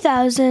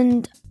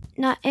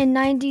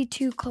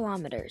 2,092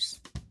 kilometers.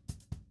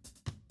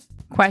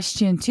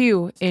 Question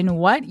 2. In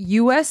what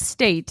U.S.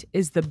 state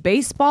is the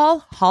Baseball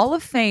Hall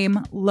of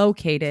Fame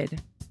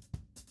located?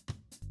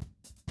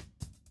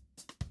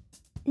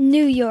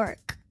 New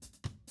York.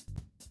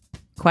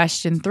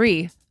 Question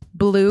 3.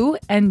 Blue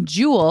and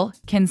Jewel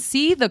can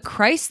see the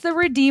Christ the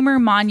Redeemer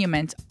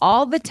monument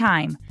all the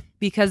time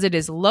because it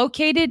is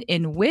located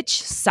in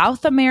which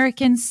South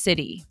American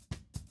city?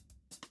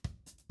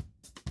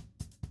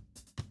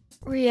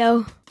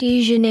 Rio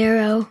de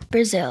Janeiro,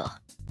 Brazil.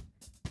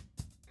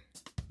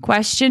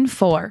 Question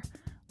 4.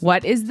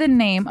 What is the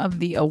name of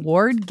the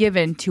award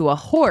given to a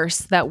horse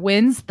that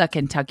wins the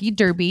Kentucky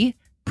Derby,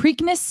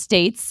 Preakness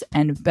Stakes,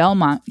 and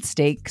Belmont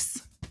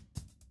Stakes?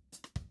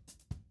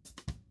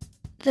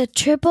 The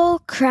Triple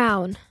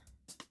Crown.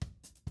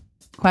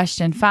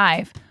 Question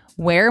 5.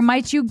 Where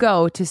might you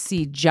go to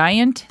see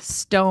giant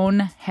stone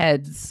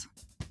heads?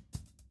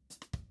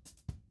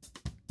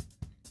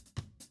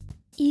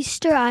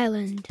 Easter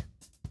Island.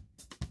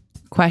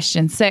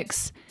 Question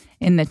 6.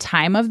 In the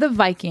time of the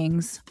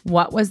Vikings,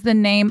 what was the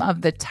name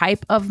of the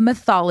type of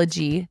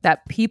mythology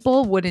that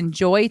people would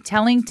enjoy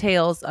telling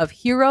tales of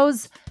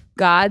heroes,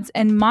 gods,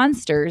 and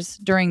monsters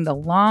during the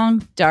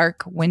long,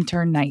 dark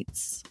winter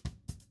nights?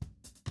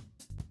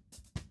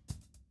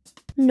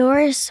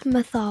 Norse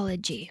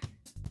mythology.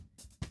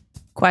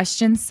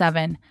 Question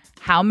 7.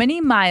 How many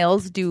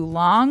miles do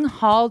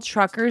long-haul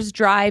truckers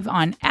drive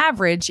on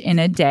average in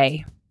a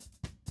day?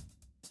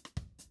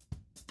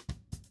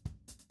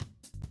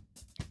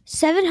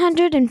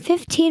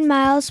 715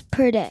 miles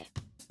per day.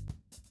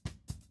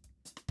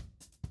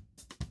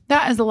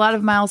 That is a lot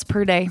of miles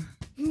per day.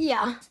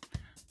 Yeah.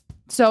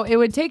 So it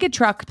would take a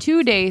truck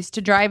 2 days to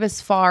drive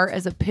as far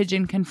as a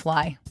pigeon can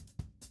fly.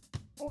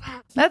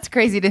 Wow. That's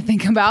crazy to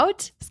think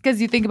about. It's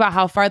because you think about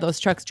how far those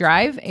trucks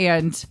drive,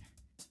 and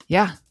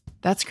yeah,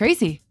 that's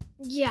crazy.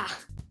 Yeah.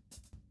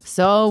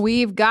 So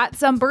we've got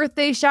some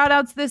birthday shout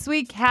outs this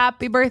week.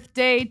 Happy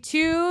birthday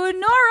to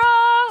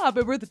Nora.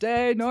 Happy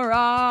birthday,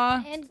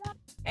 Nora.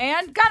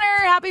 And Gunner.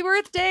 Happy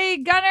birthday,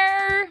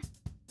 Gunner.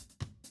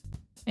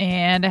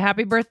 And a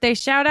happy birthday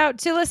shout out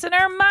to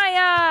listener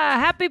Maya.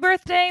 Happy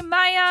birthday,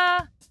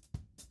 Maya.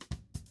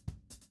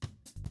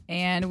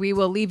 And we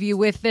will leave you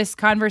with this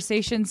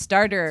conversation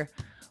starter.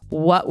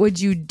 What would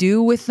you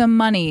do with the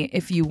money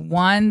if you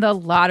won the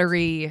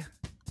lottery?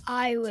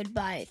 I would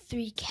buy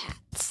 3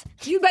 cats.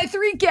 You'd buy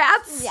 3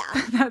 cats? Yeah.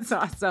 That's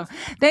awesome.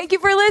 Thank you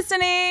for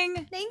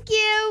listening. Thank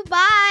you.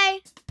 Bye.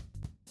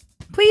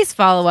 Please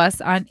follow us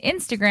on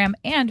Instagram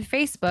and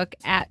Facebook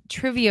at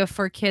Trivia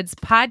for Kids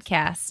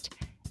Podcast.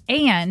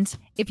 And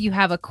if you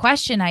have a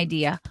question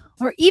idea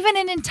or even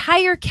an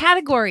entire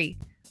category,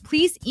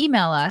 please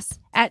email us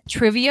at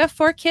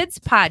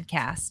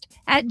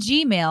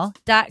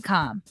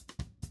triviaforkidspodcast@gmail.com.